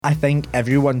I think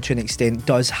everyone to an extent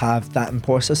does have that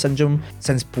imposter syndrome.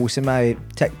 Since posting my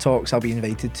TikToks, I'll be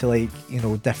invited to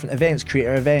different events,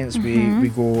 creator events. We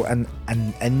go and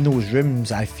in those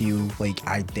rooms I feel like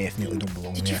I definitely don't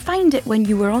belong there. Did you find it when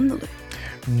you were on the loo?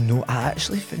 No, I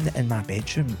actually found it in my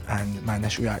bedroom and my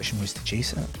initial reaction was to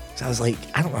chase it. So I was like,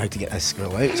 I don't know how to get this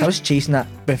girl out. So I was chasing it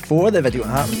before the video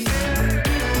happened.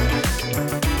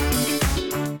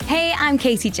 Hey, I'm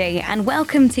Katie J and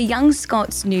welcome to Young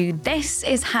Scots New This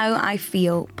Is How I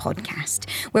Feel podcast,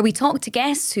 where we talk to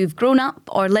guests who've grown up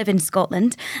or live in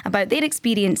Scotland about their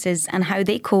experiences and how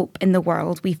they cope in the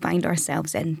world we find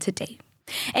ourselves in today.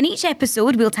 In each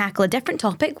episode, we'll tackle a different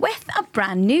topic with a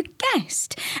brand new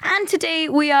guest. And today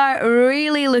we are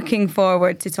really looking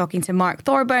forward to talking to Mark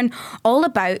Thorburn all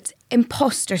about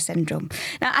imposter syndrome.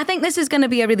 Now, I think this is going to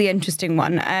be a really interesting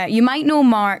one. You might know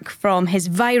Mark from his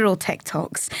viral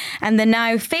TikToks and the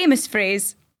now famous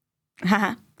phrase,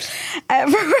 haha,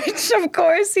 for which, of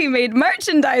course, he made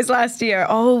merchandise last year,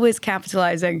 always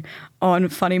capitalising on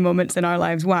funny moments in our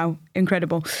lives. Wow,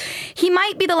 incredible. He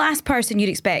might be the last person you'd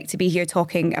expect to be here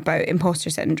talking about imposter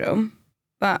syndrome,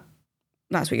 but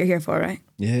that's what you're here for, right?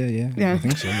 Yeah. I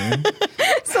think so, yeah.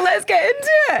 So let's get into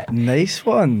it. Nice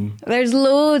one. There's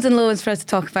loads and loads for us to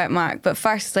talk about, Mark, but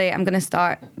firstly, I'm going to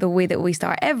start the way that we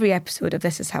start every episode of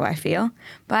This Is How I Feel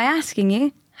by asking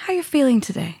you how you're feeling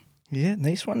today. Yeah,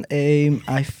 nice one.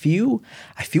 I feel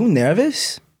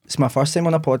nervous. It's my first time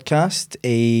on a podcast,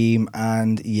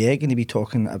 and going to be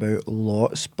talking about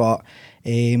lots. But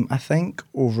I think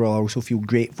overall, I also feel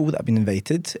grateful that I've been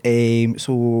invited. It's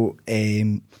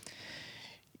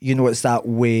that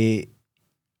way.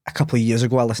 A couple of years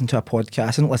ago, I listened to a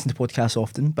podcast. I don't listen to podcasts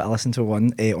often, but I listened to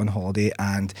one on holiday,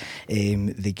 and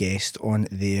the guest on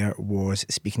there was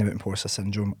speaking about imposter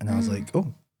syndrome, and I was like,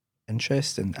 oh,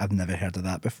 interesting. I've never heard of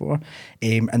that before.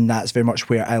 And that's very much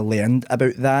where I learned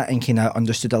about that and kind of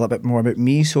understood a little bit more about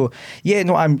me. So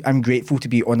I'm grateful to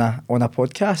be on a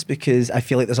podcast because I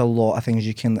feel like there's a lot of things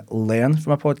you can learn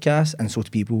from a podcast, and so to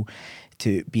people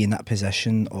to be in that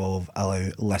position of allow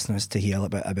listeners to hear a little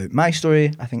bit about my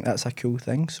story, I think that's a cool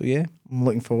thing. So yeah, I'm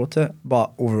looking forward to it.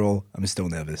 But overall, I'm still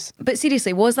nervous. But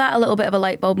seriously, was that a little bit of a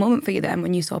light bulb moment for you then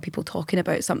when you saw people talking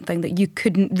about something that you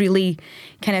couldn't really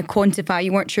kind of quantify?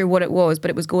 You weren't sure what it was, but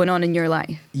it was going on in your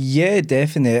life? Yeah,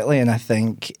 definitely. And I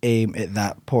think at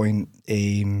that point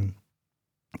in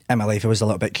my life, I was a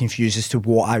little bit confused as to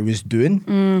what I was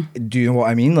doing. Do you know what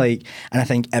I mean? And I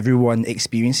think everyone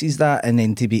experiences that, and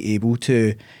then to be able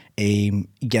to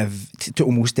to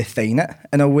almost define it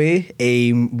in a way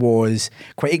was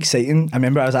quite exciting. I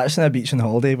remember I was actually on a beach on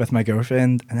holiday with my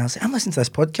girlfriend, and I was like, I'm listening to this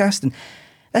podcast, and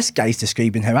this guy's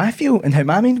describing how I feel and how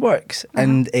my mind works.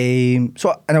 And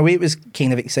so in a way, it was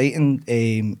kind of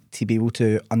exciting to be able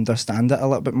to understand it a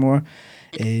little bit more.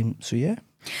 So yeah.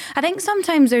 I think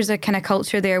sometimes there's a kind of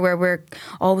culture there where we're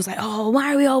always like, oh,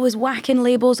 why are we always whacking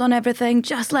labels on everything?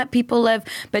 Just let people live.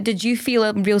 But did you feel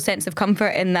a real sense of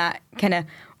comfort in that kind of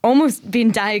almost being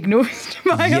diagnosed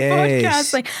by a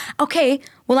podcast? Like, okay,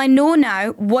 well, I know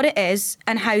now what it is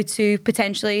and how to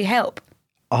potentially help.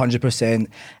 100%.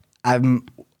 I'm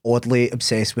oddly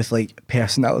obsessed with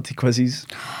personality quizzes.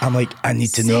 I'm like, I need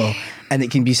to know. And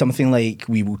it can be something like,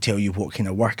 we will tell you what kind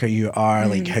of worker you are,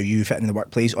 how you fit in the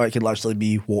workplace, or it could literally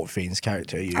be what Friends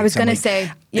character are you. I was going to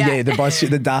say, yeah, the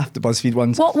BuzzFeed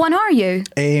ones. What one are you?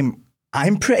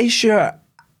 I'm pretty sure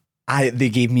they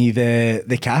gave me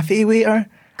the cafe waiter.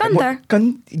 Gunther.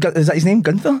 Is that his name,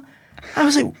 Gunther? I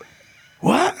was like,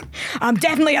 what? I'm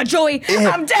definitely a Joey. Yeah,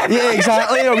 I'm definitely a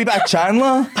exactly. A wee bit of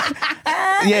Chandler.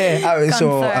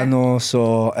 So I know.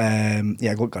 So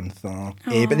I got Gunther.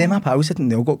 But then my pals didn't.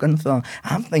 They all got Gunther.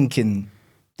 I'm thinking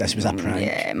this was a prank.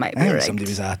 Yeah, it might be right. Somebody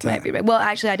was at it. Might be right. Well,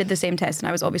 actually, I did the same test, and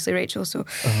I was obviously Rachel. So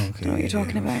I don't know what you're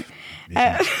talking about.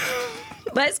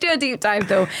 Let's do a deep dive,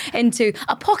 though, into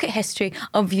a pocket history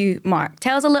of you, Mark.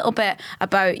 Tell us a little bit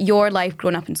about your life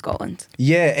growing up in Scotland.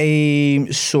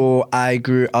 Yeah, so I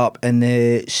grew up in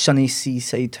the sunny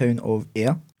seaside town of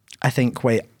Ayr. I think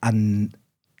quite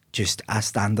just a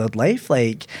standard life.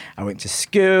 I went to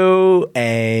school,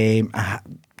 I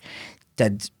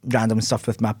did random stuff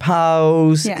with my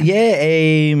pals.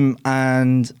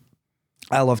 And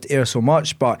I loved Ayr so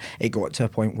much, but it got to a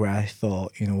point where I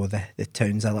thought, the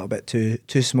town's a little bit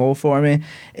too small for me,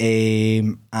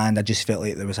 and I just felt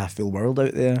like there was a full world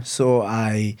out there. So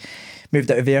I moved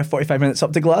out of there, 45 minutes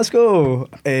up to Glasgow,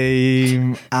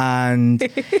 and I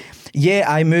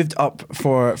moved up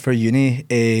for uni,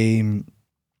 and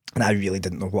I really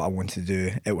didn't know what I wanted to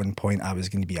do. At one point, I was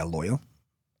going to be a lawyer.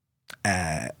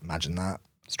 Imagine that.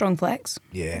 Strong flex.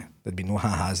 Yeah, there'd be no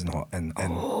ha-has in court,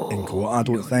 I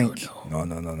don't think.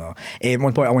 No. At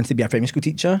one point, I wanted to be a primary school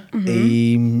teacher.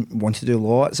 Wanted to do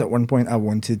lots. At one point, I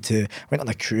went on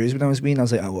a cruise when I was wee, and I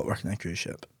was like, I want to work on a cruise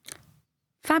ship.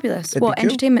 Fabulous. It'd be What, cool.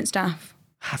 entertainment staff?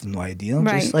 I have no idea.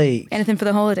 Right. Just like Anything for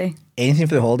the holiday? anything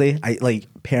for the holiday. I like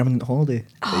permanent holiday.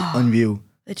 Like, unreal.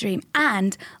 The dream.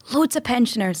 And loads of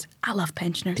pensioners. I love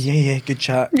pensioners. Yeah, good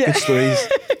chat, good stories.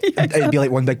 It'd be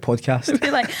like one big podcast.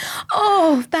 Be like,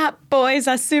 oh, that boy's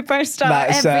a superstar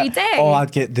every day. Oh,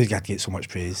 I'd get so much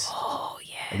praise. Oh,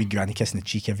 yeah. I'd be granny kissing the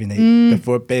cheek every night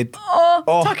before bed.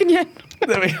 Oh, tucking you in.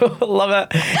 There we go. Love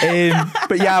it.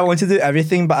 But yeah, I want to do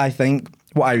everything. But I think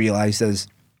what I realised is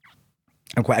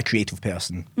I'm quite a creative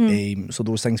person. So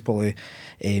those things probably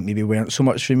maybe weren't so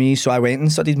much for me. So I went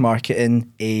and studied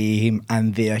marketing,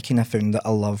 and there I kind of found that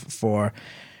a love for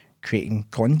creating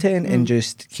content and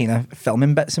just kind of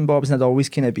filming bits and bobs, and I'd always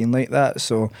kind of been like that.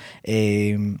 So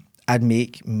I'd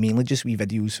make mainly just wee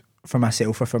videos for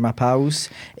myself or for my pals.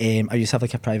 I used to have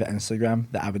like a private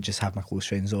Instagram that I would just have my close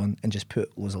friends on and just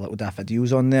put loads of little daft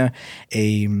videos on there.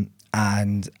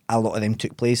 And a lot of them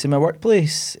took place in my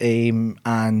workplace,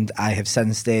 and I have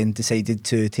since then decided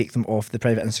to take them off the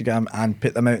private Instagram and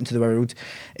put them out into the world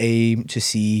to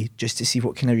see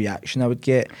what kind of reaction I would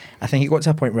get. I think it got to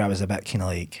a point where I was a bit kind of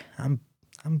like, I'm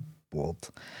bored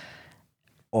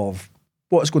of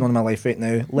what's going on in my life right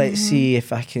now. Let's see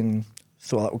if I can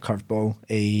throw a little curveball,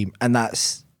 and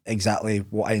that's exactly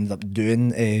what I ended up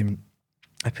doing.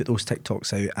 I put those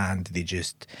TikToks out and they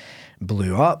just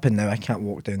blew up, and now I can't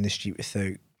walk down the street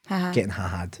without getting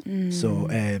ha-had. So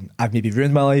I've maybe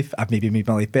ruined my life, I've maybe made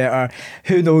my life better.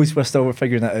 Who knows, we're still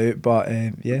figuring it out, but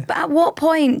yeah. But at what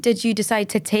point did you decide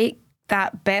to take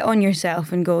that bet on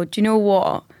yourself and go, do you know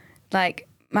what? Like,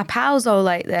 my pals all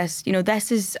like this, you know,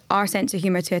 this is our sense of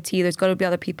humour to a T. There's got to be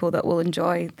other people that will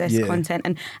enjoy this content,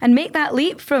 and make that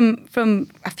leap from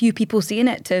a few people seeing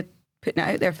it to putting it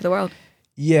out there for the world.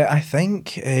 Yeah, I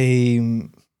think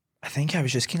I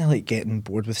was just kind of like getting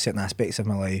bored with certain aspects of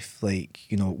my life.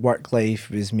 Like, you know, work life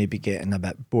was maybe getting a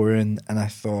bit boring, and I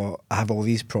thought I have all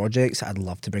these projects I'd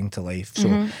love to bring to life.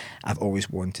 So I've always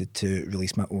wanted to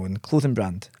release my own clothing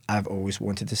brand. I've always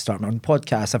wanted to start my own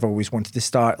podcast. I've always wanted to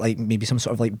start like maybe some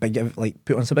sort of like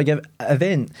put on some big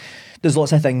event. There's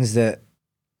lots of things that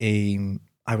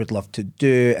I would love to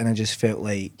do, and I just felt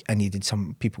like I needed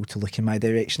some people to look in my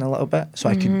direction a little bit so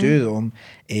I could do them.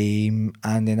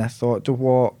 And then I thought, do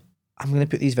what? I'm going to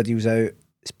put these videos out.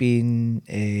 It's been,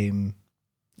 I'm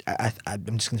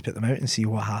just going to put them out and see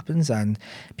what happens. And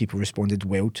people responded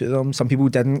well to them. Some people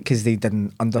didn't, because they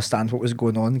didn't understand what was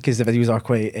going on, because the videos are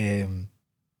quite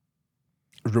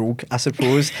rogue, I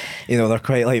suppose. You know, they're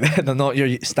quite like, they're not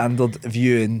your standard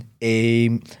viewing.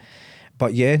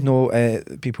 But yeah, no,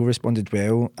 people responded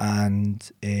well, and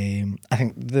I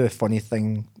think the funny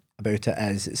thing about it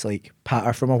is it's like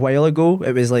patter from a while ago.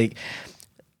 It was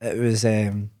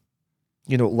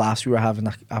you know, laughs we were having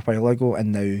a while ago,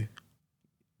 and now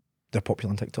they're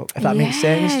popular on TikTok. If that makes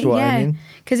sense, do you know what I mean?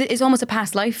 Because it's almost a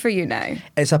past life for you now.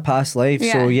 It's a past life.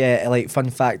 So yeah, like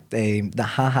fun fact, the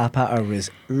ha-ha patter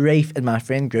was rife in my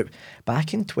friend group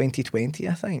back in 2020,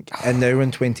 I think, and now we're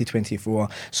in 2024.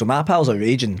 So my pals are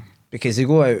raging, because they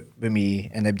go out with me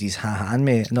and everybody's ha-haing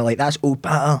me, and they're like, that's old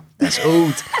patter, that's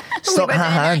old. Stop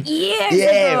ha-haing.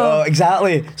 Yeah, well,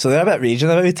 exactly. So they're a bit raging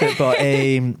about it, but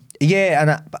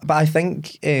yeah, but I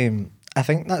think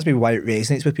that's maybe why it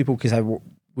resonates with people, because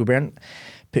we weren't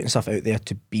putting stuff out there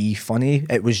to be funny.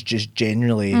 It was just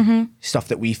generally stuff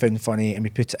that we found funny, and we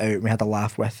put it out and we had a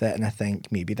laugh with it, and I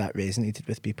think maybe that resonated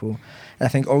with people. And I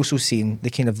think also seeing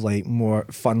the kind of like more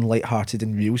fun, lighthearted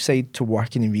and real side to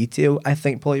working in retail, I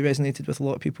think probably resonated with a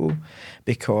lot of people,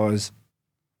 because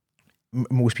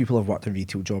most people have worked a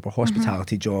retail job or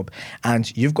hospitality job,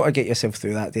 and you've got to get yourself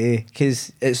through that day,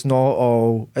 because it's not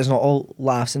all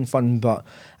laughs and fun, but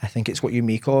I think it's what you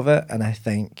make of it. And I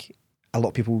think a lot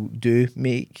of people do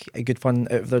make a good fun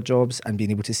out of their jobs, and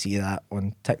being able to see that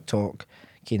on TikTok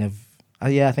kind of,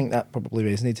 I think that probably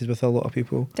resonated with a lot of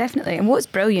people. Definitely. And what's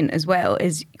brilliant as well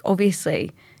is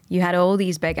obviously you had all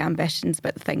these big ambitions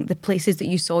about the places that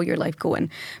you saw your life going,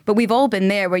 but we've all been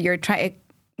there where you're trying to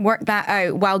work that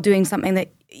out while doing something that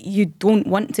you don't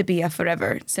want to be a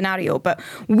forever scenario. But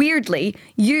weirdly,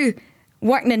 you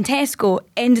working in Tesco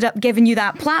ended up giving you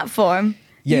that platform.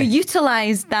 Yeah. You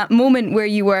utilised that moment where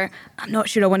you were, I'm not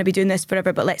sure I want to be doing this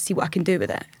forever, but let's see what I can do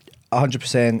with it.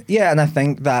 100%. Yeah, and I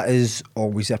think that is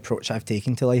always the approach I've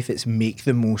taken to life. It's make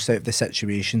the most out of the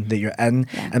situation that you're in.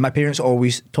 Yeah. And my parents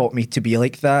always taught me to be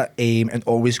like that, and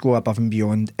always go above and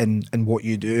beyond in what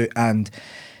you do. And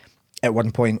at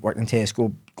one point worked in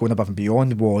Tesco, going above and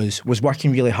beyond, was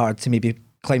working really hard to maybe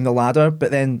climb the ladder.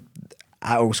 But then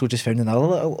I also just found another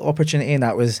little opportunity, and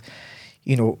that was,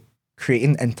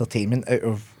 creating entertainment out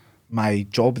of my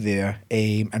job there,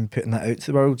 and putting that out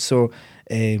to the world. So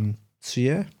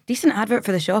yeah. Decent advert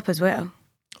for the shop as well.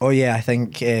 Oh yeah, I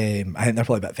think they're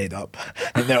probably a bit fed up.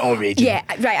 I think they're all raging. Yeah,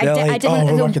 right. I didn't.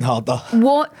 We're working harder.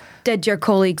 What did your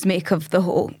colleagues make of the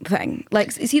whole thing?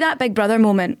 Like, see that Big Brother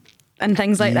moment and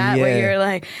things like that, where you're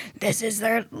like, this is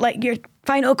your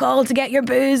final call to get your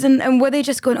booze, and were they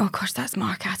just going, oh gosh, that's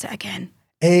Mark at it again?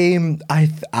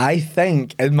 I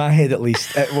think in my head at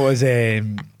least it was.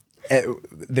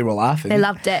 They were laughing. They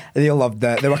loved it. They loved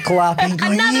it. They were clapping,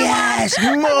 going, yes,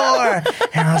 more.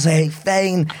 And I was like,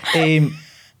 fine.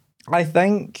 I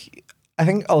think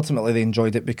ultimately they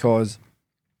enjoyed it because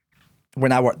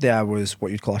when I worked there, I was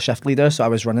what you'd call a shift leader. So I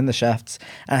was running the shifts.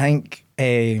 And I think,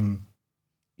 I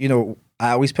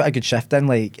always put a good shift in,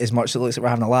 like, as much as it looks like we're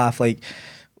having a laugh. Like,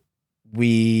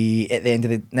 we, at the end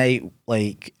of the night,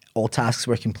 like, all tasks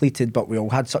were completed, but we all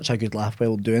had such a good laugh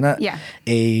while doing it. Yeah.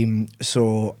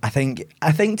 So I think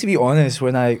to be honest,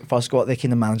 when I first got the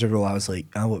kind of manager role, I was like,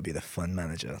 I want to be the fun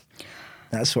manager.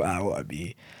 That's what I want to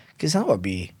be. Because I don't want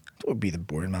to be the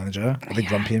boring manager, or the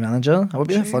grumpy manager. I want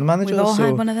to be the fun manager. We've all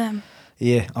had one of them.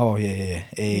 Yeah. Oh, yeah.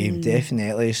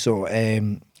 Definitely. So I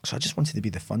just wanted to be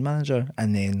the fun manager,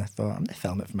 and then I thought, I'm going to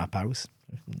film it for my pals.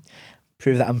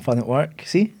 Prove that I'm fun at work.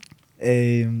 See?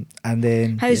 And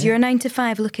then how's your 9 to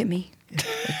 5? Look at me.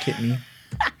 Look at me.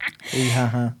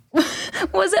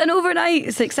 Was it an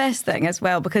overnight success thing as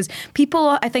well? Because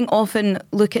people, I think, often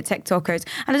look at TikTokers,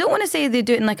 and I don't want to say they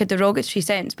do it in like a derogatory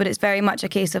sense, but it's very much a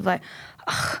case of like,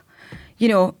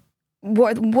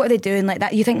 what are they doing like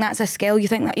that? You think that's a skill? You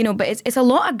think that, but it's a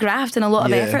lot of graft and a lot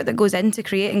of effort that goes into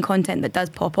creating content that does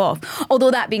pop off. Although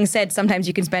that being said, sometimes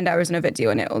you can spend hours on a video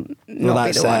and it'll not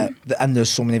be the one. And there's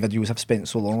so many videos I've spent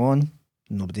so long on,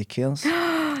 nobody cares.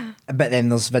 But then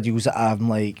there's videos that I'm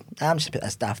like, I'm just put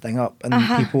this daft thing up, and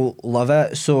people love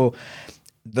it. So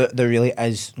there really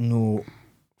is no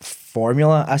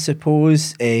formula, I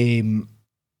suppose. I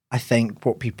think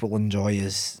what people enjoy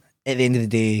is, at the end of the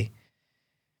day,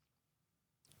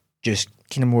 just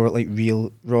kind of more like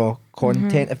real, raw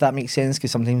content, if that makes sense.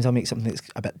 Because sometimes I'll make something that's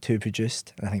a bit too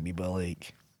produced, and I think people are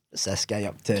like, what's this guy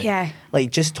up to? Yeah. Like,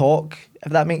 just talk,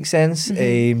 if that makes sense.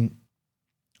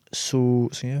 So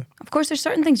yeah. Of course, there's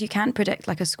certain things you can't predict,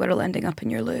 like a squirrel ending up in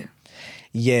your loo.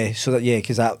 Yeah,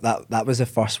 because that was the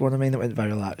first one of mine that went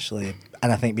viral, actually.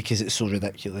 And I think because it's so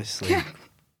ridiculous. Like,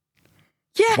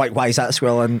 yeah. Why is that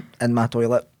squirrel in my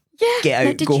toilet? Yeah. Get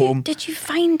out, go home. Did you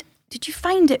find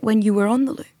it when you were on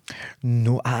the loo?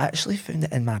 No, I actually found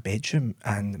it in my bedroom,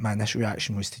 and my initial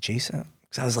reaction was to chase it.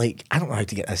 Because I was like, I don't know how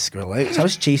to get this squirrel out. So I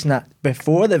was chasing that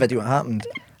before the video happened.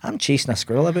 I'm chasing a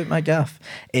squirrel about my gaff.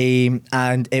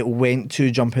 And it went to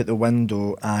jump out the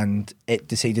window, and it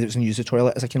decided it was going to use the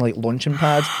toilet as a kind of like launching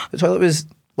pad. The toilet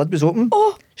lid was open,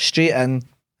 straight in,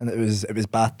 and it was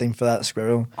bath time for that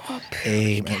squirrel.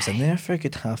 And it was in there for a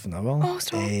good half an hour.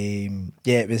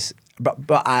 Yeah, it was. But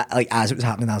as it was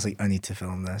happening, I was like, I need to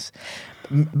film this.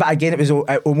 But again, it was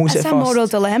almost It's at a first. moral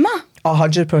dilemma.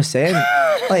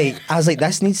 100%. Like, I was like,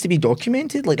 this needs to be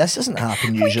documented. Like, this doesn't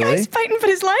happen usually. He's fighting for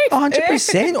his life.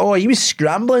 100%. Oh, he was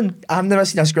scrambling. I've never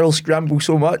seen a squirrel scramble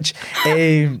so much.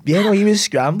 He was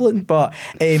scrambling. But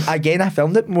again, I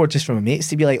filmed it more just for my mates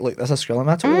to be like, look, there's a squirrel in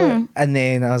my toilet. And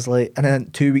then I was like, and then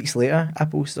 2 weeks later, I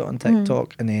posted it on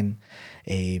TikTok. And then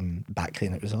back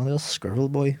then it was, oh, there's Squirrel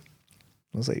Boy.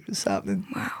 I was like, what's happening?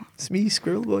 Wow. It's me,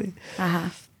 Squirrel Boy.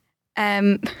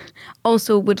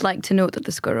 Also would like to note that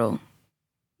the squirrel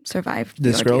survived.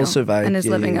 The squirrel survived and is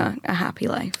living a happy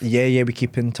life. Yeah, we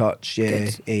keep in touch. Yeah,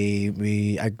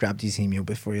 I grabbed his email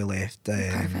before he left.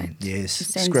 Perfect. Yes,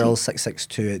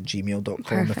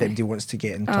 squirrel662@gmail.com if anybody wants to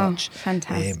get in touch.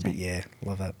 Fantastic. But yeah,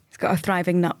 love it. It's got a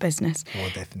thriving nut business. Oh,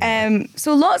 definitely.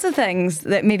 So lots of things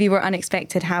that maybe were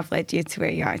unexpected have led you to where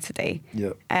you are today.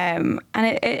 Yeah. And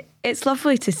it's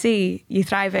lovely to see you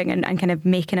thriving and kind of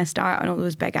making a start on all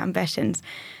those big ambitions.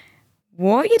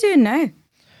 What are you doing now?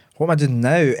 What am I doing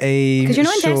now? Because you're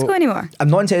not in Tesco anymore. I'm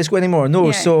not in Tesco anymore, no.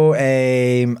 Yeah. So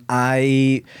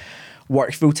I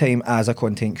work full time as a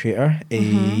content creator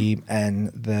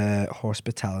in the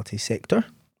hospitality sector.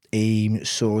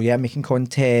 So yeah, making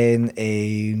content,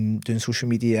 doing social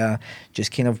media,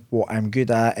 just kind of what I'm good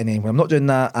at. And then when I'm not doing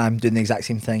that, I'm doing the exact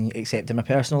same thing except in my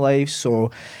personal life. So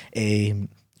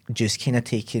just kind of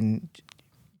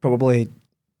probably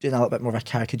doing a little bit more of a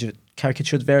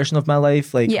caricatured version of my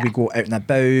life. Like we go out and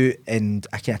about, and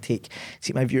I kind of take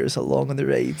my viewers along on the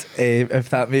ride, if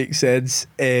that makes sense.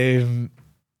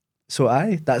 So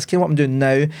that's kind of what I'm doing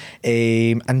now.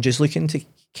 I'm just looking to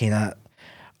kind of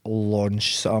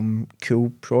launch some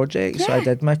cool projects. So I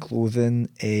did my clothing,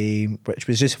 which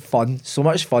was just fun. So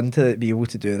much fun to be able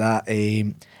to do that.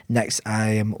 Next,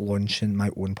 I am launching my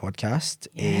own podcast,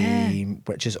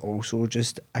 which is also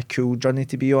just a cool journey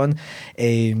to be on.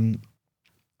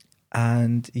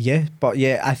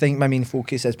 I think my main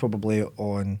focus is probably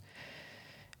on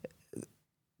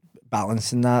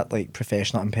balancing that, like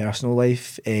professional and personal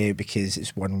life, because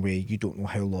it's one way you don't know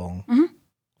how long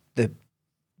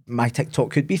my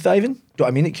TikTok could be thriving. Do you know what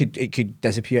I mean? It could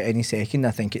disappear at any second.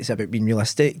 I think it's about being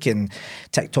realistic, and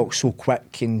TikTok's so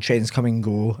quick and trends come and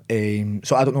go.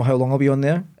 So I don't know how long I'll be on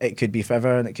there. It could be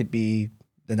forever, and it could be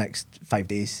the next 5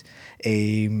 days.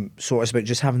 So it's about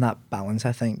just having that balance,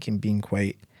 I think, and being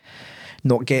quite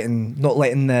not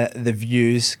letting the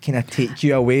views kind of take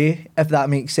you away, if that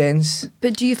makes sense.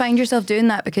 But do you find yourself doing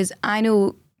that? Because I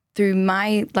know through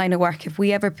my line of work, if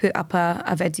we ever put up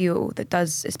a video that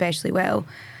does especially well,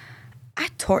 I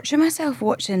torture myself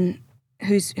watching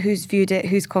who's viewed it,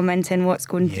 who's commenting, what's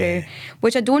going through,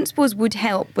 which I don't suppose would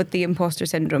help with the imposter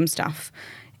syndrome stuff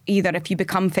either if you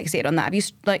become fixated on that. Have you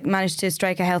managed to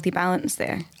strike a healthy balance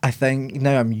there? I think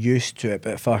now I'm used to it,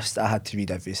 but at first I had to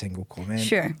read every single comment.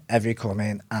 Sure. Every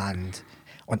comment, and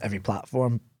on every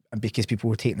platform, and because people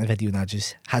were taking the video and I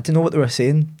just had to know what they were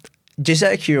saying. Just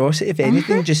out of curiosity, if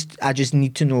anything, I just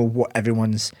need to know what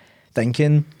everyone's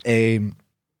thinking.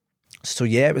 So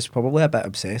yeah, it was probably a bit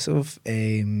obsessive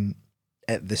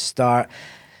at the start.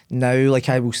 Now, like,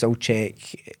 I will still check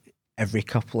every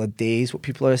couple of days what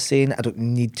people are saying. I don't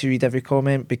need to read every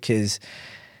comment because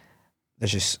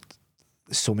there's just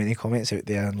so many comments out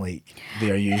there, and like they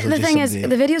are usually the thing is, the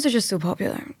videos are just so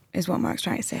popular, is what Mark's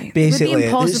trying to say. Basically, it would be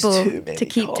impossible to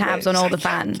keep comments, tabs on all the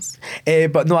fans.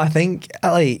 But no, I think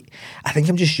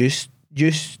I'm just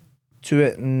used to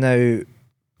it now.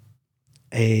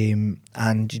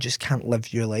 And you just can't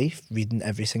live your life reading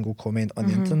every single comment on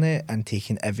the internet and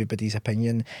taking everybody's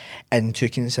opinion into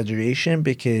consideration,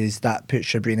 because that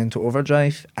puts your brain into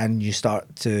overdrive and you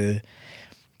start to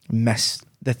miss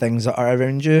the things that are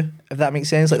around you, if that makes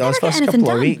sense. Like those first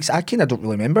couple of weeks, I kind of don't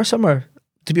really remember summer,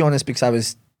 to be honest, because I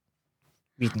was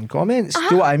reading comments. Do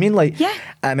you know what I mean? Like,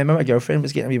 I remember my girlfriend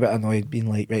was getting a wee bit annoyed, being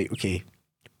like, right, okay,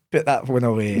 put that one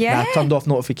away. Yeah. I turned off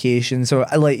notifications. So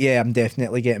I'm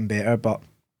definitely getting better. But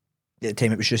at the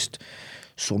time, it was just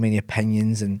so many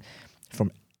opinions and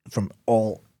from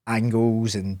all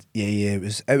angles, and it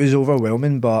was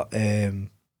overwhelming. But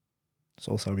it's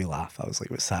also a real laugh. I was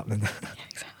like, what's happening?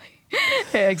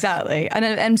 Exactly.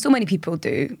 And so many people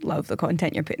do love the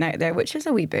content you're putting out there, which is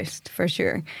a wee boost for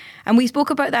sure. And we spoke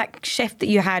about that shift that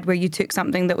you had where you took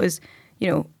something that was,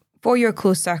 for your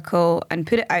close circle and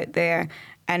put it out there,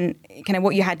 and kind of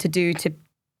what you had to do to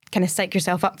kind of psych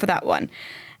yourself up for that one.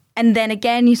 And then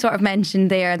again, you sort of mentioned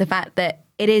there the fact that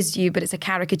it is you, but it's a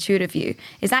caricature of you.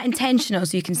 Is that intentional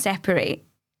so you can separate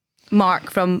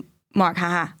Mark from Mark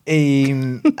haha?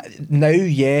 Now,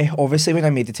 yeah. Obviously, when I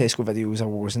made the Tesco videos, I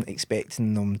wasn't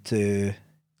expecting them to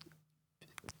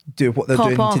do what they're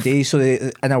doing today. So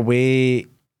in a way,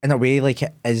 like,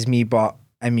 it is me. But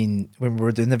I mean, when we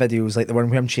were doing the videos, like the one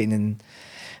where I'm training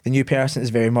the new person,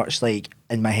 is very much like,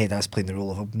 in my head, I was playing the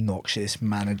role of obnoxious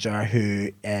manager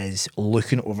who is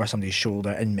looking over somebody's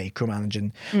shoulder and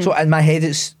micromanaging. So in my head,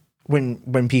 it's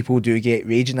when people do get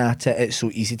raging at it, it's so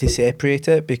easy to separate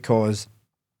it because,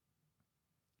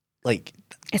 like,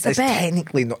 it's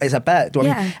technically not. It's a bit. I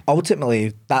mean,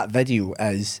 ultimately, that video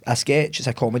is a sketch. It's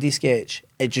a comedy sketch.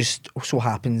 It just so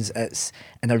happens it's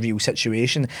in a real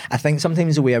situation. I think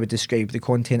sometimes the way I would describe the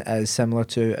content is similar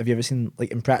to, have you ever seen,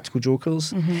 like, Impractical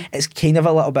Jokers? It's kind of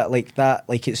a little bit like that.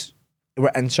 Like,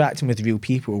 we're interacting with real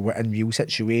people. We're in real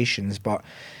situations, but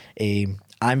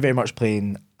I'm very much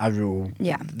playing a role.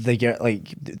 Yeah. The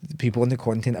people in the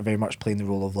content are very much playing the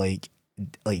role of like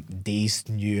Day's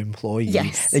new employee.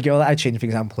 Yes. The girl that I trained, for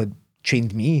example, had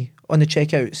trained me on the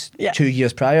checkouts 2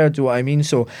 years prior. Do you know what I mean?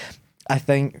 So I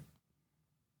think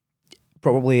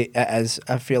probably it is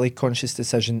a fairly conscious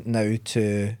decision now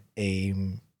to be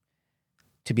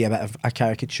a bit of a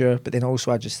caricature, but then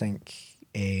also I just think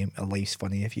a life's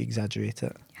funny if you exaggerate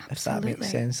it. Absolutely. If that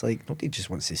makes sense. Like, nobody just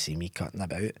wants to see me cutting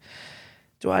about.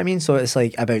 Do you know what I mean? So it's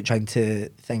like about trying to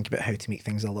think about how to make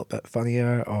things a little bit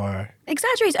funnier or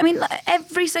exaggerate. I mean, like,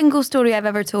 every single story I've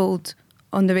ever told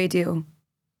on the radio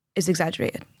is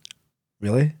exaggerated.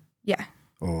 Really? Yeah.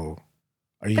 Oh,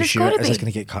 are you sure? Is this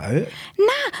going to get cut out?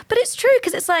 Nah, but it's true,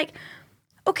 because it's like,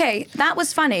 okay, that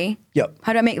was funny. Yep.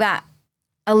 How do I make that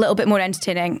a little bit more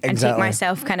entertaining and take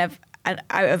myself kind of out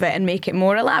of it and make it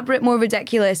more elaborate, more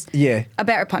ridiculous. Yeah. A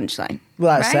better punchline.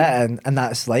 Well, that's right? it, and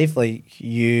that's life. Like,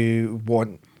 you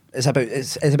want, it's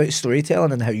about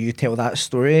storytelling and how you tell that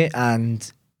story,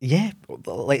 and yeah,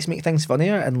 let's make things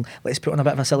funnier and let's put on a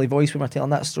bit of a silly voice when we're telling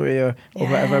that story or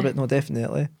whatever. But no,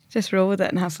 definitely, just roll with it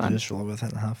and have fun. Just roll with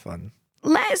it and have fun.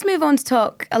 Let's move on to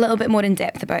talk a little bit more in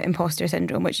depth about imposter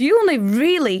syndrome, which you only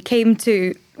really came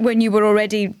to when you were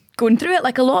already going through it,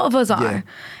 like a lot of us are,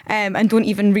 and don't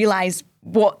even realise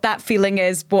what that feeling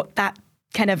is, what that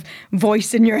kind of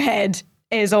voice in your head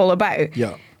is all about.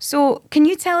 Yeah. So can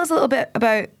you tell us a little bit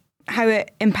about how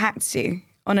it impacts you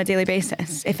on a daily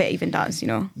basis, if it even does, you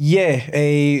know?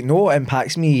 Yeah, no, it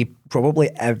impacts me probably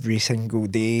every single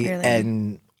day. Really?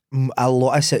 In a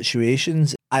lot of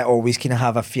situations. I always kind of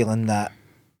have a feeling that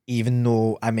even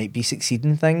though I might be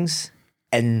succeeding things,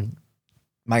 in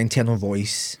my internal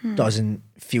voice doesn't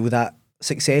feel that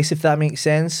success, if that makes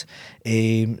sense.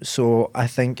 So I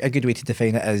think a good way to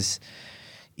define it is,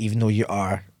 even though you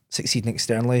are succeeding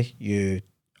externally, you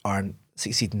aren't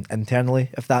succeeding internally,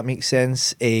 if that makes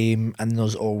sense. And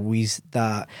there's always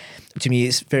that, to me,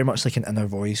 it's very much like an inner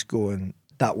voice going,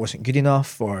 that wasn't good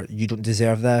enough, or you don't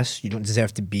deserve this, you don't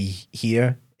deserve to be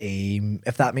here,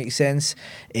 if that makes sense.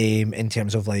 In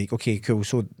terms of like, okay, cool,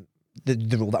 so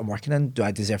the role that I'm working in, do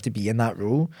I deserve to be in that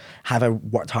role? Have I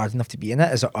worked hard enough to be in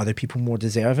it? Is there other people more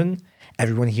deserving?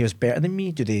 Everyone here is better than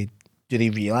me. Do they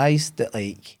realise that,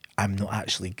 like, I'm not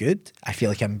actually good? I feel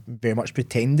like I'm very much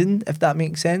pretending, if that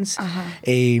makes sense.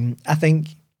 I think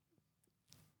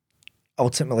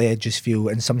ultimately I just feel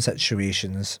in some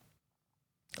situations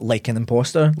like an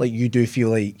imposter. Like, you do feel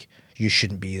like you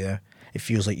shouldn't be there. It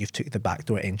feels like you've took the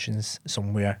backdoor entrance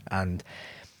somewhere and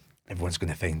everyone's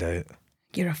going to find out.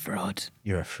 You're a fraud.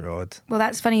 You're a fraud. Well,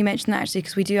 that's funny you mentioned that, actually,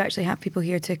 because we do actually have people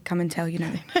here to come and tell you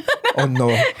now. Oh no.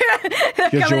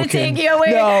 You're coming joking. to take you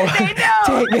away. No. They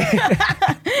know. Take me.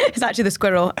 It's actually the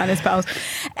squirrel and his pals.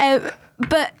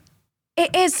 But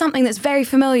it is something that's very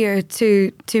familiar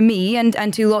to me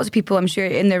and to lots of people, I'm sure,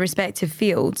 in their respective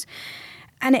fields.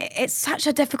 And it's such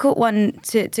a difficult one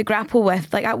to grapple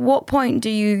with. Like, at what point do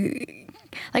you,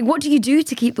 like, what do you do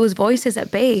to keep those voices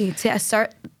at bay, to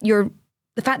assert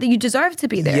the fact that you deserve to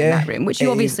be there in that room, which you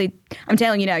obviously, I'm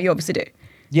telling you now, you obviously do.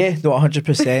 Yeah, no,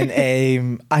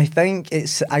 100%.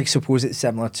 I suppose it's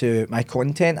similar to my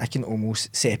content. I can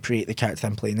almost separate the character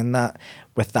I'm playing in that.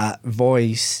 With that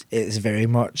voice, it's very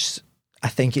much, I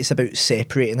think it's about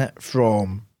separating it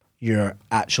from your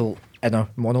actual inner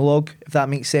monologue, if that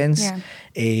makes sense. Yeah.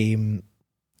 And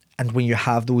when you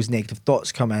have those negative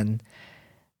thoughts come in,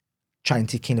 trying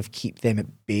to kind of keep them at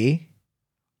bay.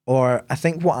 Or I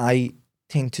think what I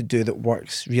tend to do that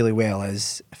works really well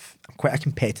is, if I'm quite a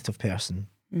competitive person.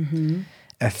 Mm-hmm.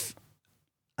 If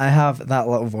I have that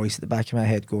little voice at the back of my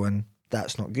head going,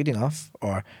 that's not good enough,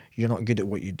 or you're not good at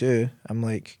what you do, I'm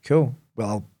like, cool, well,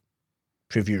 I'll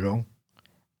prove you wrong.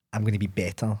 I'm going to be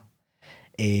better.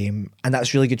 And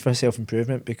that's really good for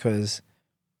self-improvement, because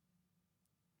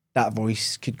that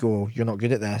voice could go, you're not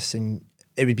good at this, and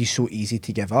it would be so easy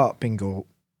to give up and go,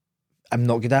 I'm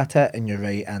not good at it, and you're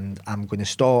right, and I'm going to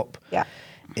stop. Yeah.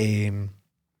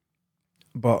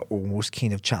 But almost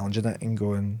kind of challenging it and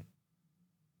going,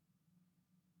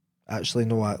 actually,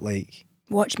 know what, like,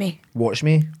 Watch me.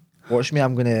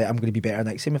 I'm gonna be better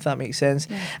next time, if that makes sense.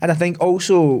 Yeah. And I think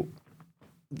also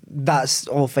that's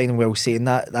all fine and well saying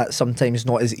that's sometimes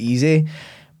not as easy,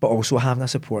 but also having a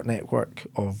support network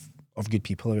of good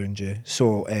people around you.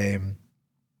 So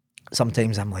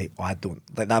sometimes I'm like, oh, I don't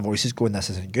like that voice is going, this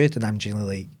isn't good, and I'm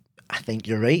generally like, I think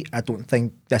you're right, I don't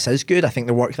think this is good, I think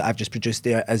the work that I've just produced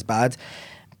there is bad.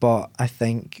 But I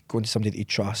think going to somebody that you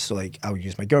trust, so like I'll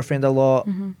use my girlfriend a lot,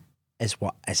 is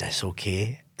this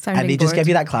okay? Sounding and they just bored. give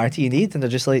you that clarity you need, and they're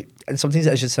just like, and sometimes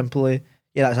it's just simply,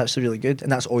 yeah, that's actually really good, and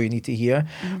that's all you need to hear.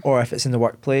 Or if it's in the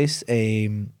workplace,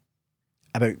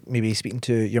 about maybe speaking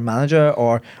to your manager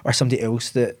or somebody else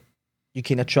that you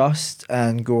kind of trust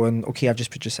and going, okay, I've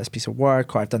just produced this piece of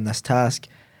work, or I've done this task,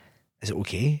 is it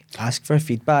okay? Ask for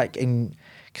feedback, and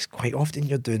because quite often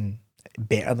you're doing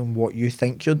better than what you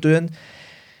think you're doing.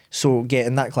 So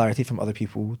getting that clarity from other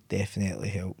people definitely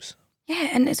helps. Yeah,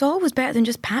 and it's always better than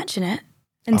just patching it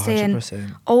and 100%.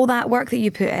 saying all that work that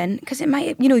you put in, because it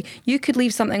might, you could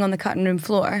leave something on the cutting room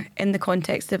floor in the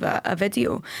context of a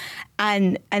video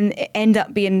and it end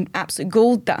up being absolute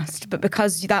gold dust, but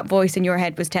because that voice in your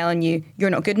head was telling you you're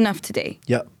not good enough today.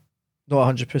 Yep. No,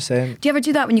 100%. Do you ever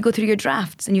do that when you go through your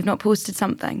drafts and you've not posted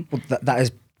something? Well, that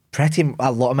is pretty,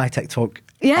 a lot of my TikTok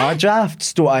Yeah. are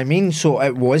drafts, do you know what I mean? So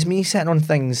it was me sitting on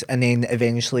things and then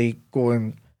eventually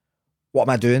going, what am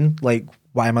I doing? Like,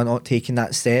 why am I not taking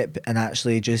that step and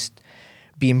actually just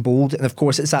being bold, and of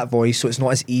course it's that voice, so it's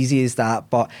not as easy as that.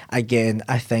 But again,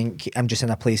 I think I'm just in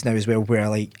a place now as well where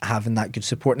like having that good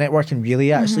support network and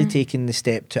really actually taking the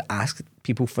step to ask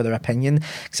people for their opinion,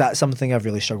 because that's something I've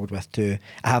really struggled with too.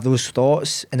 I have those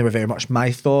thoughts and they were very much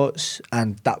my thoughts,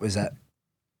 and that was it.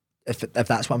 If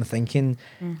that's what I'm thinking,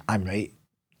 I'm right.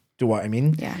 Do you know what I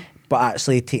mean? Yeah. But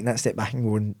actually taking that step back and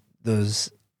going,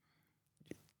 there's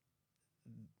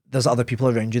other people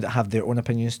around you that have their own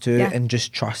opinions too, and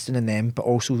just trusting in them, but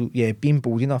also being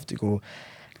bold enough to go,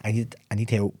 I need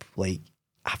help, like,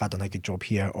 have I done a good job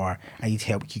here, or I need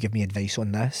help, can you give me advice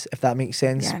on this, if that makes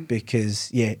sense? Because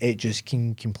it just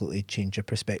can completely change your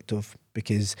perspective,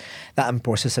 because that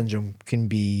imposter syndrome can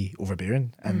be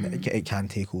overbearing and it can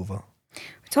take over.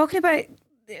 We're talking about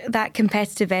that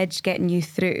competitive edge getting you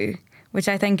through, which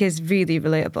I think is really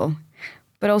relatable,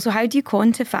 but also how do you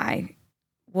quantify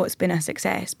what's been a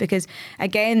success? Because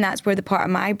again, that's where the part of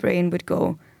my brain would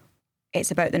go,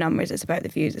 it's about the numbers, it's about the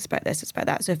views, it's about this, it's about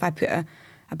that. So if I put a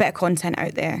bit of content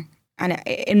out there and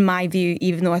it, in my view,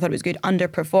 even though I thought it was good,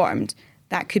 underperformed,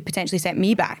 that could potentially set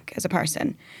me back as a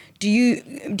person. Do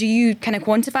you kind of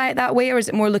quantify it that way, or is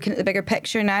it more looking at the bigger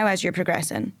picture now as you're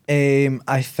progressing?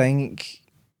 I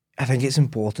think it's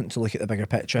important to look at the bigger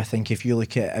picture. I think if you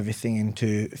look at everything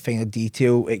into finer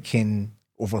detail, it can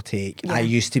overtake. I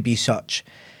used to be such,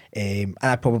 and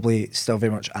I probably still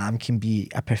very much am, can be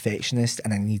a perfectionist,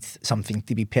 and I need something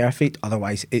to be perfect,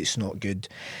 otherwise it's not good.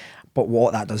 But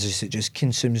what that does is it just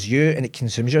consumes you, and it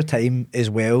consumes your time as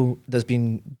well. There's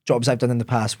been jobs I've done in the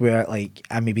past where like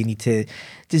I maybe need to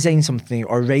design something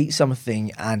or write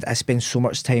something, and I spend so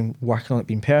much time working on it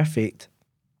being perfect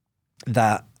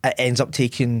that it ends up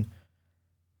taking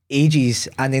ages,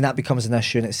 and then that becomes an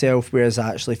issue in itself. Whereas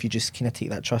actually, if you just kind of take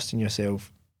that trust in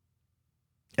yourself,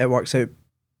 it works out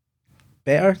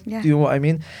better. Do you know what I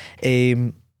mean?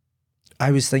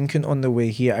 I was thinking on the way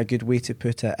here, a good way to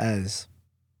put it is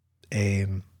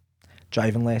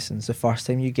driving lessons. The first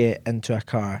time you get into a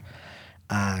car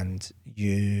and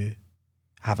you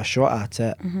have a shot at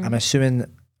it, I'm assuming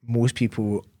most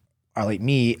people are like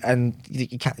me, and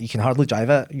you can hardly drive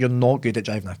it. You're not good at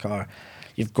driving a car.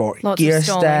 You've got lots gear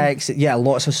sticks,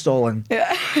 lots of stalling.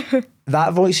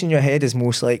 That voice in your head is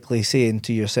most likely saying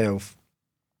to yourself,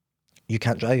 you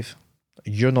can't drive,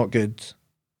 you're not good.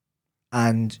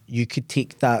 And you could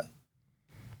take that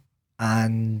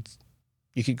and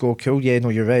you could go, cool, no,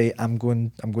 you're right, I'm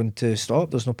going to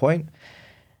stop, there's no point.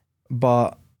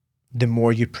 But the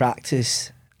more you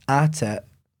practice at it,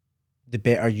 the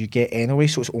better you get anyway.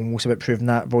 So it's almost about proving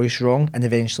that voice wrong, and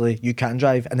eventually you can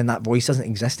drive, and then that voice doesn't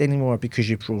exist anymore because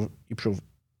you proved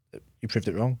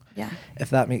it wrong. Yeah. If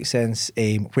that makes sense.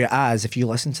 Whereas if you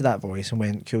listen to that voice and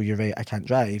went, cool, you're right, I can't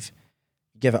drive,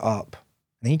 give it up,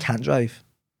 and then you can't drive.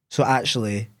 So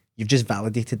actually you've just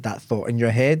validated that thought in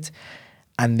your head,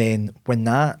 and then when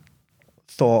that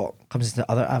thought comes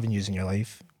into other avenues in your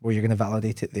life where you're going to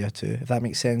validate it there too, if that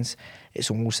makes sense,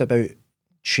 it's almost about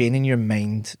training your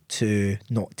mind to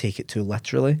not take it too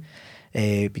literally,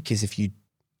 because if you,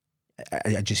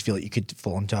 I just feel like you could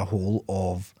fall into a hole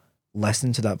of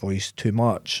listening to that voice too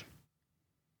much,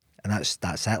 and that's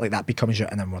it. Like that becomes your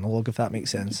inner monologue, if that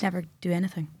makes sense. You'd never do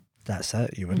anything. That's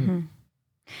it. You wouldn't.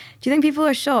 Do you think people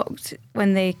are shocked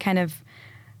when they kind of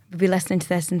be listening to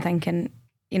this and thinking,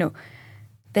 you know,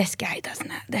 this guy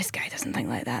doesn't think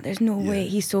like that. There's no way.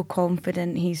 He's so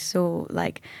confident. He's so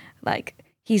like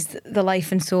he's the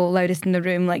life and soul, loudest in the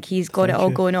room. Like he's got it all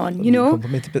going on. You know.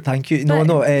 Complimented, but thank you. But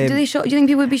no. Do you think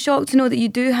people would be shocked to know that you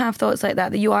do have thoughts like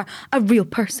that? That you are a real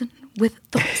person with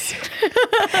thoughts?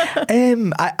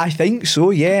 I think so.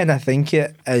 Yeah, and I think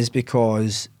it is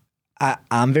because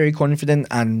I'm very confident,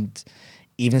 and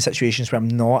even in situations where I'm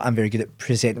not, I'm very good at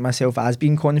presenting myself as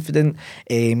being confident.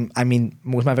 I mean,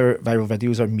 most of my viral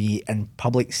videos are me in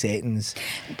public settings,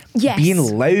 being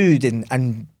loud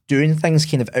and doing things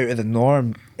kind of out of the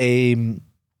norm.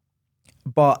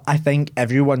 But I think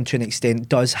everyone to an extent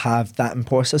does have that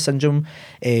imposter syndrome.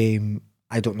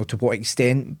 I don't know to what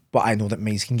extent, but I know that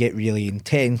mine can get really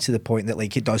intense to the point that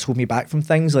like it does hold me back from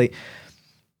things. Like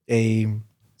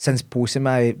since posting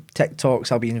my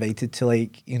TikToks, I'll be invited to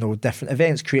like, you know, different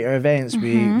events, creator events.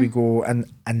 We go and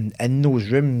in those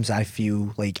rooms I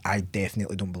feel like I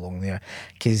definitely don't belong there,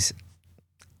 because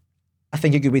I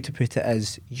think a good way to put it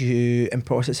is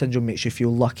imposter syndrome makes you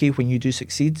feel lucky when you do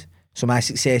succeed. So my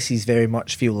successes very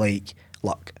much feel like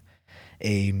luck.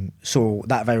 So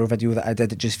that viral video that I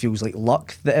did, it just feels like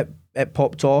luck that it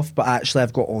popped off, but actually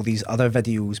I've got all these other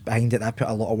videos behind it that I put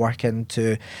a lot of work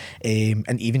into,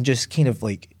 and even just kind of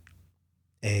like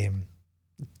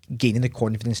gaining the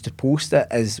confidence to post it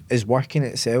is work in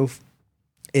itself.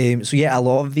 So yeah, a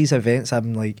lot of these events,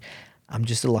 I'm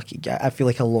just a lucky guy. I feel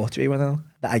like a lottery winner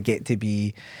that I get to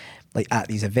be like at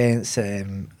these events,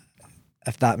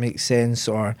 if that makes sense,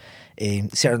 or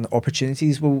certain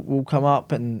opportunities will come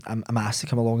up and I'm asked to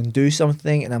come along and do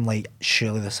something, and I'm like,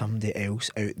 surely there's somebody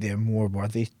else out there more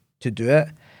worthy to do it.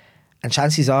 And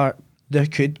chances are there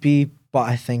could be, but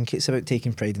I think it's about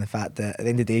taking pride in the fact that at the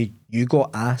end of the day, you got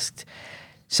asked,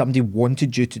 somebody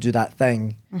wanted you to do that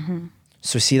thing. Mm-hmm.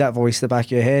 So see that voice in the back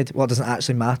of your head. Well, it doesn't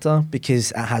actually matter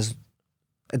because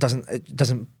it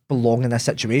doesn't belong in this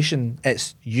situation.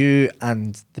 It's you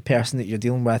and the person that you're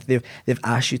dealing with. They've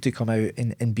asked you to come out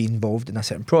and be involved in a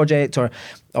certain project, or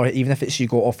even if it's you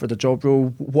got offered a job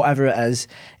role, whatever it is.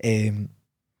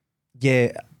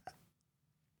 Yeah.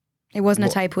 It wasn't a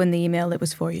typo in the email, it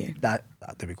was for you. That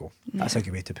there we go. That's a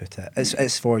good way to put it.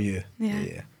 It's for you.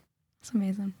 Yeah. It's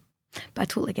amazing. But I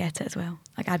totally get it as well.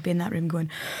 Like, I'd be in that room going,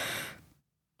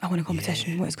 I want a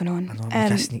competition, what is going on? I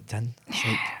know, I sneaked in. It's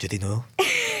like, do they know?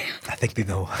 I think they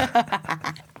know.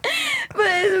 But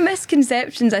there's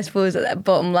misconceptions, I suppose, at that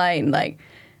bottom line, like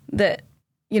that,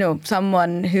 you know,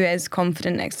 someone who is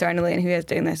confident externally and who is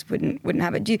doing this wouldn't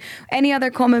have it. Do you, any other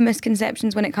common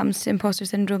misconceptions when it comes to imposter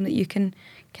syndrome that you can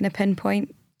kind of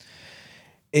pinpoint?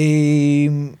 Do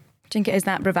you think it is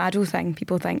that bravado thing?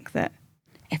 People think that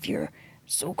if you're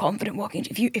so confident walking,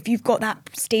 if you've got that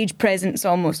stage presence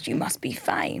almost, you must be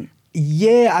fine.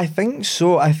 Yeah, I think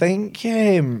so. I think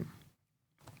I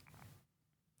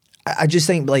just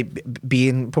think like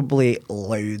being probably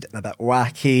loud and a bit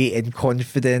wacky and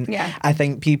confident. Yeah. I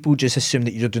think people just assume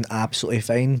that you're doing absolutely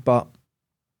fine, but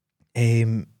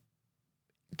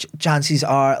chances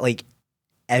are like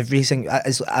everything,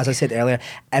 as I said earlier,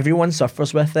 everyone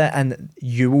suffers with it, and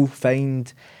you will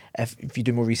find if you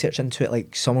do more research into it,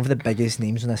 like some of the biggest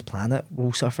names on this planet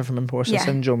will suffer from imposter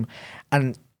syndrome.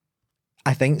 And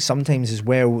I think sometimes as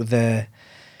well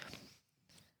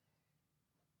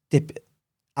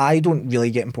I don't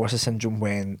really get imposter syndrome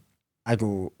when I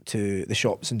go to the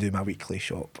shops and do my weekly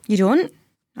shop. You don't?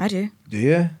 I do. Do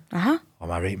you? Uh-huh. Oh,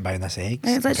 am I right in buying this eggs?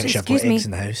 It's I'm pretty sure I've got excuse me. eggs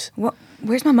in the house. What?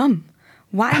 Where's my mum?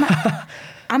 Why am I...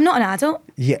 I'm not an adult.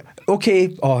 Yeah.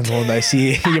 Okay. Oh, no, no.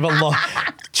 See, you've a lot...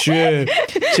 True.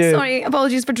 Sorry,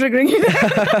 apologies for triggering you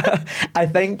there. I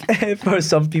think for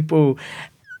some people,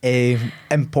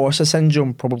 imposter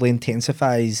syndrome probably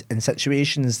intensifies in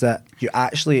situations that you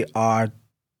actually are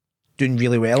doing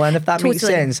really well in, if that makes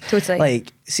sense. Totally.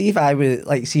 Like, see if I would,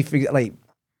 like, see if, like,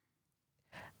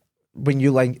 when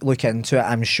you like look into it,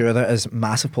 I'm sure there is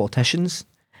massive politicians,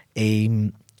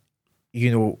 you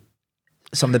know,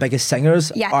 some of the biggest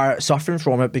singers are suffering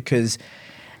from it because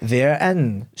they're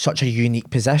in such a unique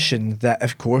position that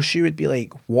of course you would be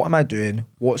like, what am I doing?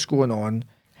 What's going on?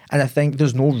 And I think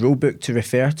there's no rule book to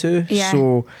refer to. Yeah.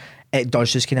 So it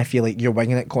does just kind of feel like you're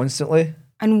winging it constantly.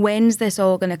 And when's this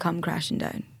all going to come crashing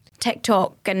down?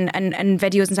 TikTok and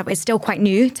videos and stuff is still quite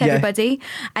new to everybody.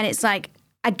 And it's like,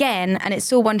 again, and it's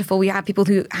so wonderful, we have people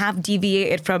who have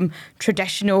deviated from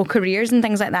traditional careers and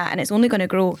things like that, and it's only going to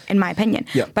grow, in my opinion.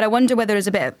 Yeah. But I wonder whether there's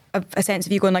a bit of a sense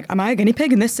of you going like, am I a guinea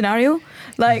pig in this scenario?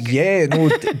 Like, yeah, no,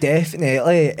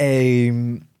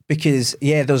 definitely. Because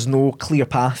there's no clear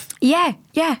path. Yeah.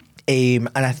 And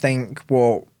I think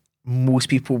what most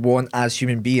people want as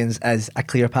human beings is a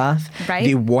clear path. Right.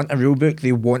 They want a rule book.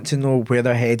 They want to know where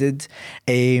they're headed.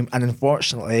 And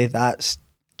unfortunately, that's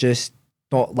just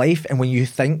not life. And when you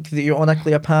think that you're on a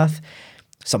clear path,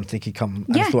 something could come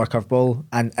and throw a curveball,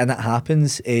 and it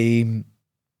happens.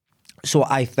 So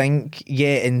I think,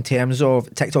 in terms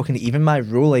of TikTok and even my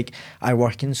role, like I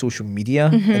work in social media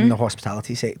in the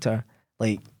hospitality sector,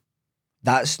 like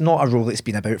that's not a role that's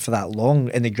been about for that long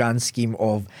in the grand scheme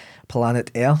of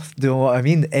planet Earth. Do you know what I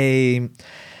mean?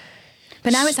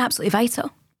 But now it's absolutely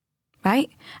vital, right?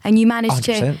 And you managed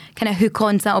 100%. to kind of hook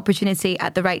on to that opportunity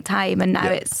at the right time, and now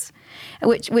it's...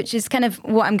 Which is kind of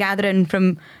what I'm gathering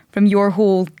from your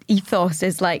whole ethos,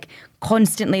 is like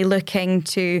constantly looking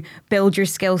to build your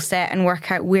skill set and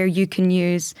work out where you can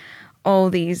use all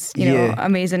these, you know,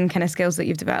 amazing kind of skills that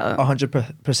you've developed.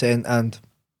 100%. And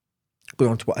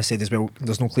going on to what I said as well,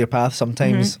 there's no clear path.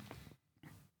 Sometimes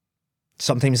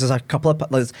there's a couple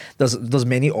of there's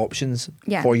many options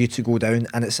for you to go down,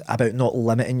 and it's about not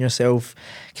limiting yourself,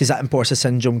 because that imposter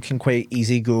syndrome can quite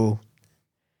easy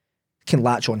can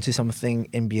latch onto something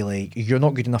and be like, you're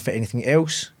not good enough at anything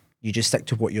else, you just stick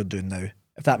to what you're doing now,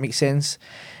 if that makes sense.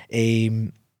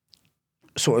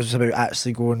 So it's about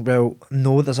actually going, well,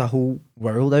 no, there's a whole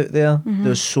world out there.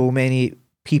 There's so many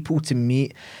people to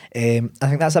meet. I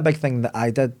think that's a big thing that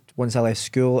I did once I left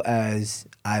school, is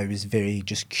I was very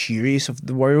just curious of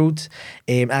the world.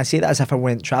 And I say that as if I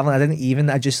went travelling.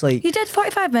 I just like... You did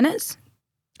 45 minutes.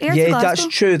 Here to Yeah,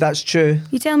 Glasgow. that's true.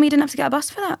 You tell me you didn't have to get a bus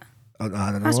for that? I don't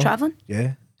know. That's travelling.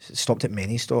 Yeah. Stopped at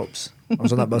many stops. I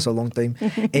was on that bus a long time.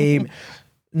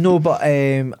 No, but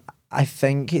I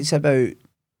think it's about...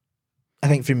 I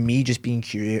think for me, just being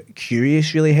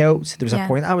curious really helped. There was a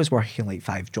point I was working like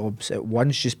 5 jobs at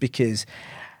once just because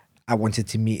I wanted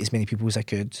to meet as many people as I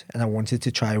could, and I wanted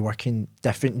to try working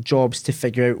different jobs to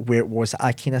figure out where it was that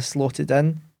I kind of slotted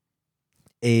in.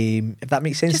 If that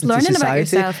makes sense, just into learning society. about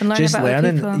yourself and learning just about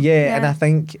learning, other people. yeah. And I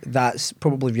think that's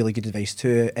probably really good advice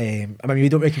too. I mean, we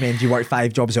don't recommend you work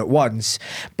 5 jobs at once,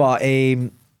 but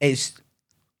it's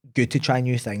good to try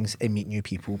new things and meet new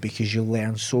people because you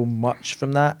learn so much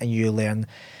from that, and you learn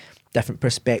different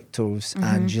perspectives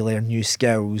and you learn new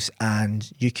skills, and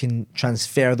you can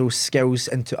transfer those skills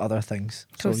into other things.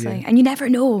 Totally. So, yeah. And you never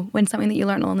know when something that you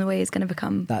learn along the way is going to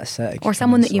become... That's it. Or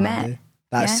someone that you met.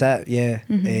 That's it, yeah.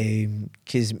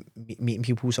 Because meeting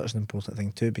people is such an important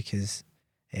thing too, because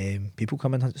people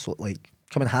come in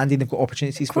handy and they've got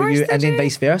opportunities for you, and then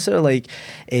vice versa. Like,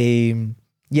 you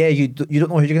don't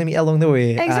know who you're going to meet along the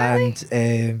way. Exactly.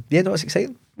 And it's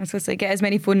exciting. I was supposed to get as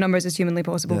many phone numbers as humanly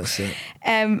possible. That's it.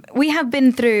 We have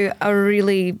been through a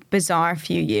really bizarre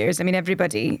few years. I mean,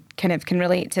 everybody kind of can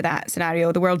relate to that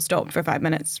scenario. The world stopped for 5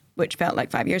 minutes, which felt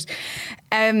like 5 years.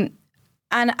 And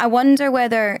I wonder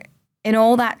whether in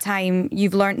all that time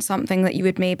you've learned something that you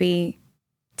would maybe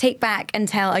take back and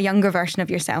tell a younger version of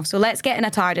yourself. So let's get in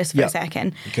a TARDIS for a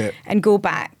second and go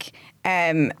back.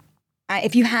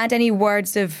 If you had any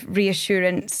words of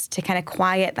reassurance to kind of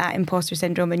quiet that imposter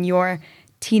syndrome in your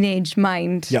teenage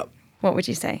mind, what would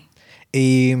you say?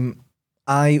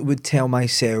 I would tell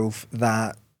myself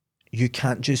that you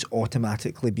can't just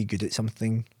automatically be good at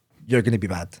something. You're going to be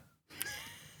bad.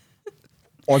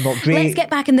 Or not great. Let's get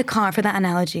back in the car for that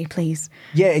analogy, please.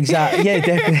 Yeah, exactly. Yeah,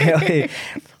 definitely.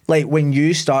 Like when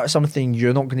you start something,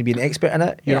 you're not going to be an expert in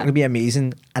it. You're not going to be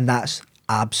amazing. And that's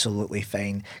absolutely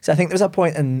fine. So I think there was a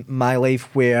point in my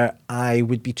life where I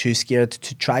would be too scared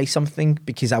to try something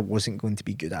because I wasn't going to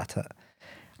be good at it.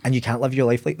 And you can't live your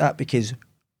life like that because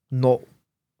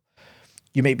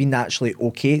you might be naturally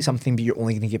okay at something, but you're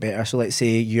only going to get better. So let's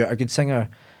say you're a good singer.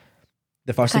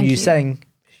 The first time you sing,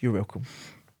 you're welcome.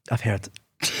 I've heard.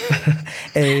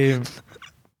 The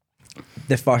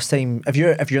first time, if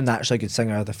you're naturally a good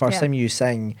singer, the first time you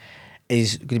sing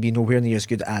is going to be nowhere near as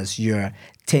good as your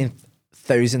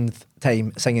 10,000th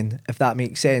time singing, if that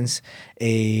makes sense.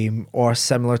 Or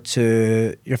similar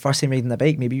to your first time riding a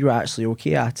bike, maybe you were actually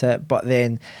okay at it, but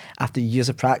then after years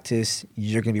of practice,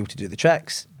 you're going to be able to do the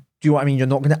tricks. Do you know what I mean? You're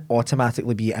not going to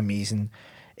automatically be amazing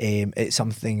at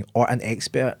something or an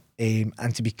expert,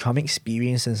 and to become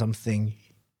experienced in something,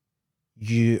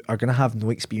 you are going to have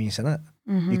no experience in it.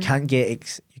 You can't you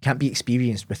can't be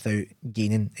experienced without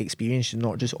gaining experience. You're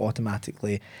not just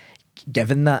automatically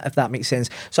given that, if that makes sense.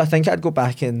 So I think I'd go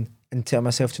back and tell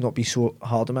myself to not be so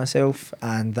hard on myself,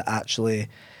 and that actually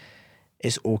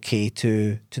it's okay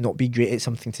to not be great at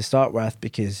something to start with,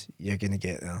 because you're going to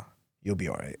get there. You'll be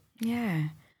all right. Yeah.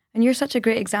 And you're such a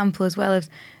great example as well of,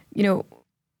 you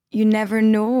never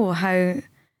know how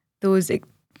those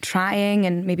trying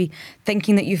and maybe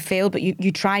thinking that you failed, but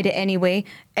you tried it anyway,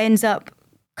 ends up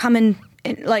coming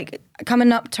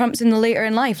up trumps in the later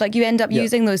in life. Like you end up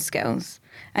using those skills.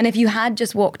 And if you had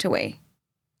just walked away,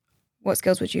 what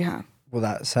skills would you have? Well,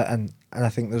 that's it. And I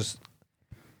think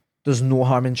there's no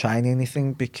harm in trying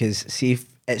anything, because see if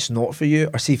it's not for you,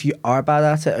 or see if you are bad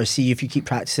at it, or see if you keep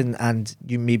practicing and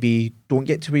you maybe don't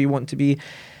get to where you want to be.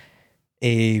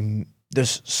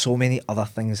 There's so many other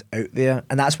things out there,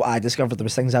 and that's what I discovered. There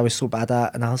was things I was so bad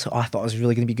at, and I was like, I thought I was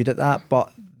really going to be good at that,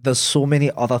 but there's so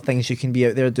many other things you can be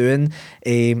out there doing,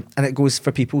 and it goes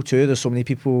for people too. There's so many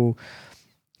people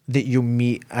that you'll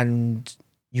meet and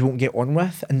you won't get on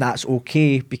with, and that's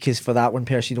okay, because for that one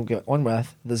person you don't get on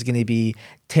with, there's going to be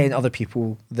 10 other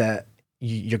people that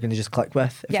you're going to just click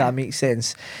with, if that makes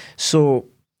sense. So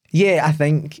yeah, I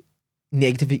think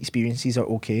negative experiences are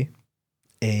okay,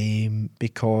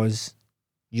 because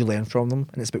you learn from them,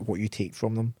 and it's about what you take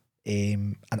from them,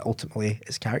 and ultimately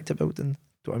it's character building.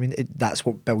 Do you know what I mean? That's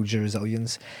what builds your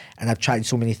resilience. And I've tried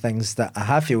so many things that I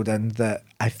have failed in that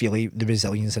I feel like the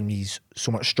resilience in me is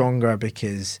so much stronger,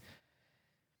 because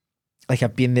like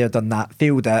I've been there, done that,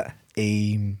 failed it,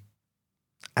 and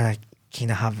I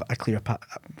kind of have a clear path.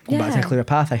 Back to a clear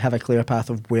path. I have a clear path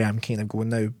of where I'm kind of going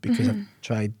now, because I've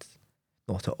tried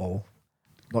not at all.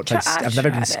 I've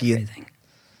never been skiing. Everything.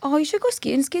 Oh, you should go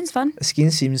skiing. Skiing's fun. Skiing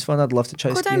seems fun. I'd love to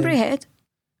try skiing. Go down Braehead.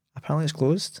 Apparently it's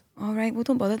closed. All right, well,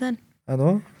 don't bother then. I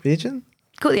know. Raging.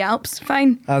 Go to the Alps,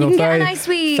 fine. I know, you can get fine, a nice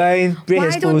wee... fine. Great Why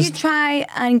Hits don't you closed. try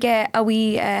and get a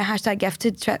wee hashtag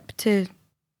gifted trip to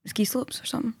ski slopes or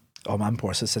something? Oh, my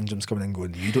imposter syndrome's coming and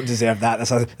going. You don't deserve that.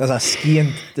 There's a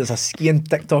skiing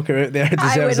TikToker out there who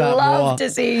deserves I would that love more. to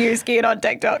see you skiing on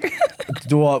TikTok. Do you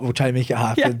know what? We'll try and make it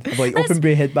happen. Yeah. Like, open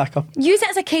Bray head back up. Use it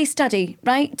as a case study,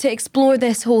 right? To explore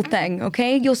this whole thing,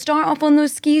 okay? You'll start off on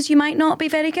those skis, you might not be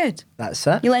very good. That's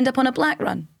it. You'll end up on a black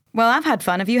run. Well, I've had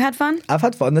fun. Have you had fun? I've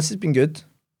had fun. This has been good.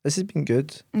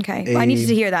 Okay. Well, I needed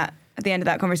to hear that at the end of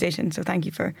that conversation, so thank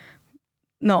you for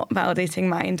not validating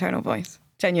my internal voice.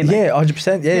 Genuinely. Yeah,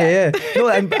 100%. Yeah. No,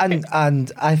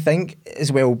 and I think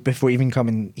as well, before even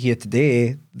coming here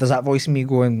today, there's that voice in me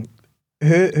going,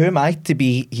 who am I to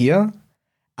be here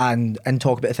and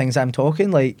talk about the things I'm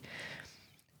talking? Like,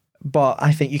 but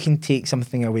I think you can take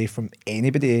something away from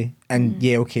anybody. And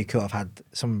yeah, okay, cool, I've had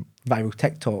some viral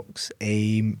TikToks.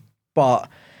 But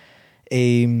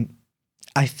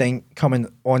I think coming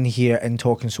on here and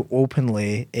talking so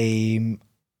openly,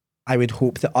 I would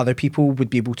hope that other people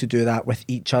would be able to do that with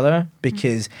each other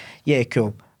because, yeah,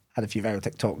 cool, I had a few viral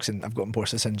TikToks and I've got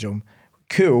imposter syndrome.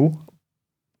 Cool.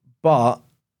 But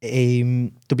there'll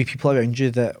be people around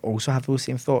you that also have those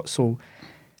same thoughts. So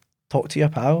talk to your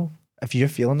pal. If you're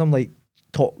feeling them, like,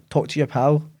 talk to your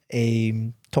pal.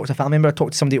 Talk to a family member,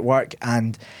 talk to somebody at work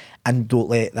and don't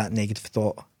let that negative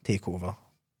thought take over.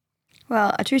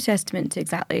 Well, a true testament to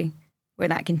exactly where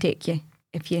that can take you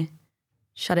if you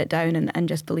shut it down and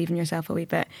just believe in yourself a wee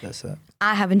bit. That's it.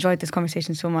 I have enjoyed this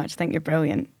conversation so much. I think you're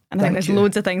brilliant. And I think Thank there's you.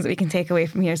 loads of things that we can take away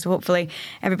from here. So hopefully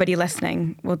everybody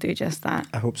listening will do just that.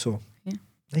 I hope so. Yeah.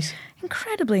 Nice.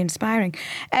 Incredibly inspiring.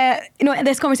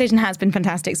 This conversation has been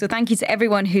fantastic. So thank you to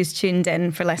everyone who's tuned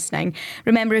in for listening.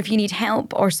 Remember, if you need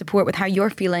help or support with how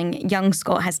you're feeling, Young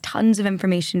Scott has tons of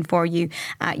information for you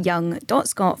at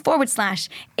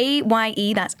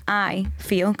young.scott/AYE. That's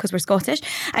AyeFeel, because we're Scottish.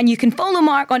 And you can follow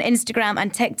Mark on Instagram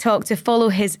and TikTok to follow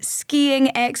his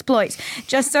skiing exploits.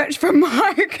 Just search for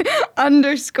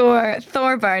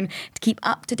Mark_Thorburn to keep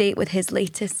up to date with his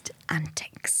latest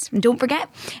antics. And don't forget,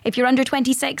 if you're under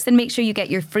 26, then make sure you get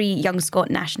your free Young Scott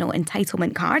National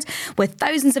Entitlement Card with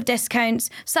thousands of discounts,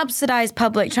 subsidised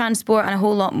public transport and a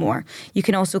whole lot more. You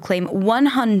can also claim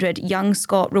 100 Young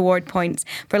Scott reward points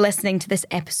for listening to this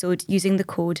episode using the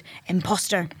code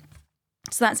Imposter.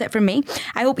 So that's it from me.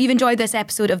 I hope you've enjoyed this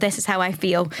episode of This Is How I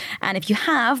Feel. And if you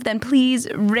have, then please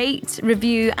rate,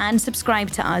 review and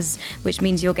subscribe to us, which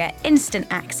means you'll get instant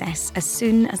access as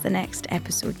soon as the next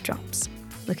episode drops.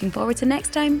 Looking forward to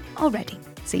next time already.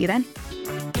 See you then.